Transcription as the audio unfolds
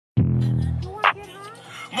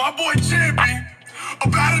My boy Champion,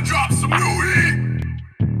 about to drop some new heat.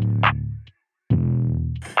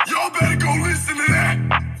 Y'all better go listen to that.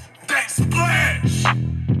 That splash.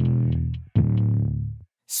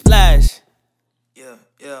 Splash.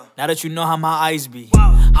 Yeah. Now that you know how my eyes be,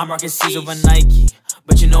 I'm rocking C's over Nike,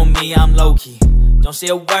 but you know me, I'm low-key. Don't say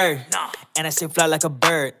a word, and I say fly like a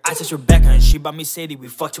bird. I touch Rebecca and she bought me saide. We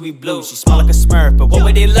fuck till we blue. She smell like a smurf, but what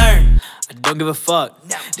would they learn? I don't give a fuck.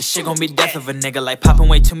 This shit gon' be death of a nigga, like popping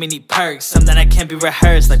way too many perks. Something that can't be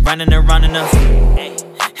rehearsed, like running around in a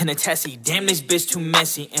tessy. Damn, this bitch too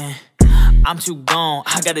messy, I'm too gone,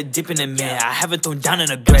 I gotta dip in the mirror. I haven't thrown down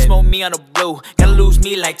in a grip. Smoke me on the blue, gotta lose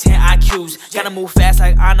me like 10 IQs. Gotta move fast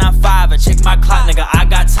like I-95. I check my clock, nigga, I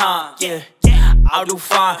got time. Yeah, I'll do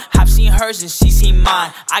fine. I've seen hers and she seen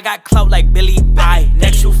mine. I got clout like billi.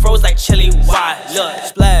 Next to froze like chilli. Why? Look,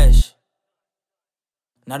 splash.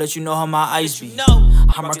 Now that you know how my eyes be,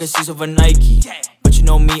 I'm rocking C's over Nike, but you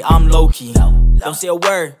know me, I'm low-key. Don't say a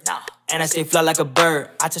word, and I say fly like a bird.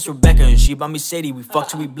 I touch Rebecca and she bought me saide. We fuck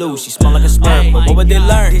till we blue. She smell like a smurf, but what would they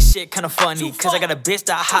learn? This shit kinda funny, cause I got a bitch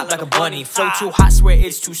that hot like a bunny. Flow too hot, swear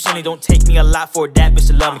it's too sunny. Don't take me a lot for that bitch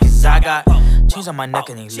to love me, cause I got chains on my neck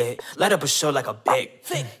and they lit. Light up a show like a big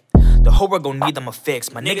the whole world gon' need them a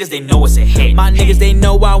fix. My niggas, they know it's a hit. My niggas, they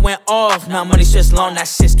know I went off. Now money stress long, that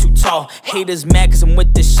shit's too tall. Haters mad cause I'm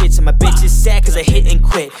with the shits, and my bitch is sad cause I hit and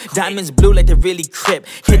quit. Diamonds blue like they really crip.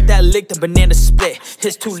 Hit that lick, the banana split.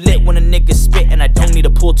 It's too lit when a nigga spit, and I don't need a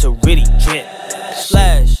pool to really drip.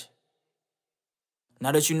 Splash.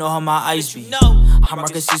 Now that you know how my eyes be, I'm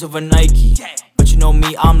rocking C's over Nike, but you know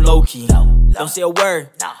me, I'm low-key. Don't say a word,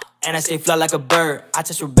 and I say fly like a bird. I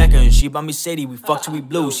touch Rebecca and she bought me saide. We fuck till we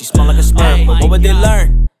blue. She smell like a smurf, but what would they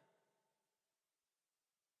learn?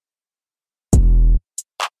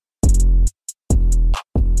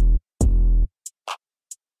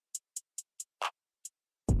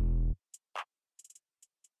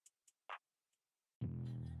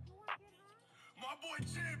 My boy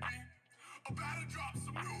Champion, about to drop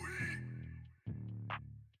some new heat.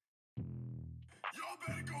 Y'all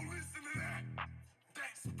better go listen to that.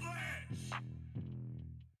 That splash.